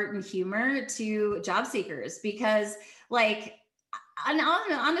and heart and humor to job seekers because like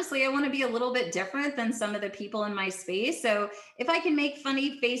honestly, I want to be a little bit different than some of the people in my space. So if I can make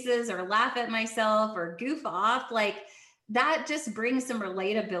funny faces or laugh at myself or goof off, like that just brings some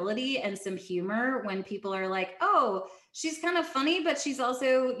relatability and some humor when people are like, oh, she's kind of funny, but she's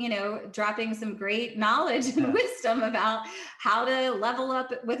also, dropping some great knowledge and Yeah. wisdom about how to level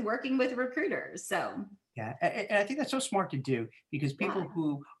up with working with recruiters. So, Yeah, and I think that's so smart to do because yeah. people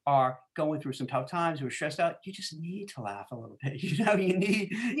who are going through some tough times, who are stressed out, you just need to laugh a little bit. You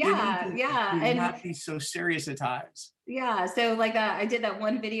need Yeah. to Yeah. And not be so serious at times. yeah, so like I did that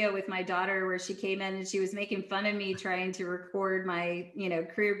one video with my daughter where she came in and she was making fun of me trying to record my,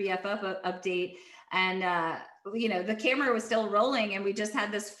 career BFF update and the camera was still rolling and we just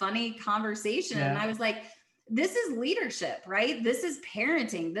had this funny conversation and Yeah, I was like this is leadership, right? This is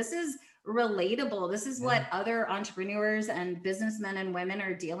parenting. This is relatable. This is yeah, what other entrepreneurs and businessmen and women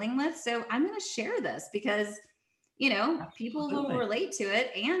are dealing with. So I'm going to share this because people will absolutely. relate to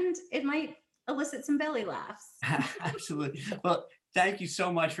it and it might elicit some belly laughs. Absolutely. Well, thank you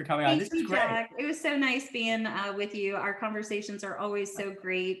so much for coming on. Thank This is you, great. Jack. It was so nice being with you. Our conversations are always so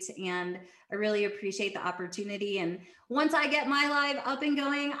great, and I really appreciate the opportunity. And once I get my live up and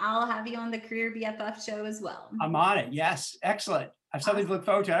going, I'll have you on the Career BFF show as well. I'm on it. Yes, excellent. I have something to look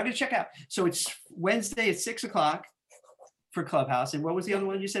forward to. I'm going to check out. So it's Wednesday at 6 o'clock for Clubhouse. And what was the other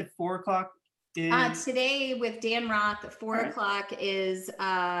one you said? 4 o'clock is. Today with Dan Roth, at 4 All right. o'clock is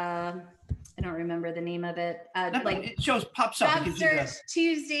I don't remember the name of it. Like It shows pops up. Job Search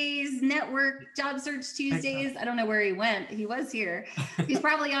Tuesdays, Network Job Search Tuesdays. I don't know where he went. He was here. He's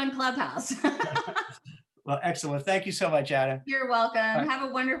probably on Clubhouse. Well, excellent. Thank you so much, Anna. You're welcome. Right. Have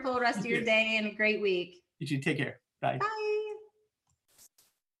a wonderful rest of your day and a great week. You too. Take care. Bye. Bye.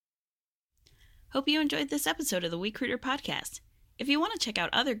 Hope you enjoyed this episode of the WeCruiter podcast. If you want to check out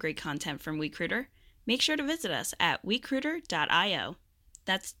other great content from WeCruiter, make sure to visit us at WeCruiter.io.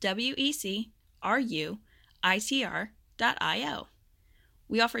 That's WeCruiter.io.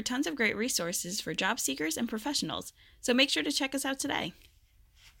 We offer tons of great resources for job seekers and professionals, so make sure to check us out today.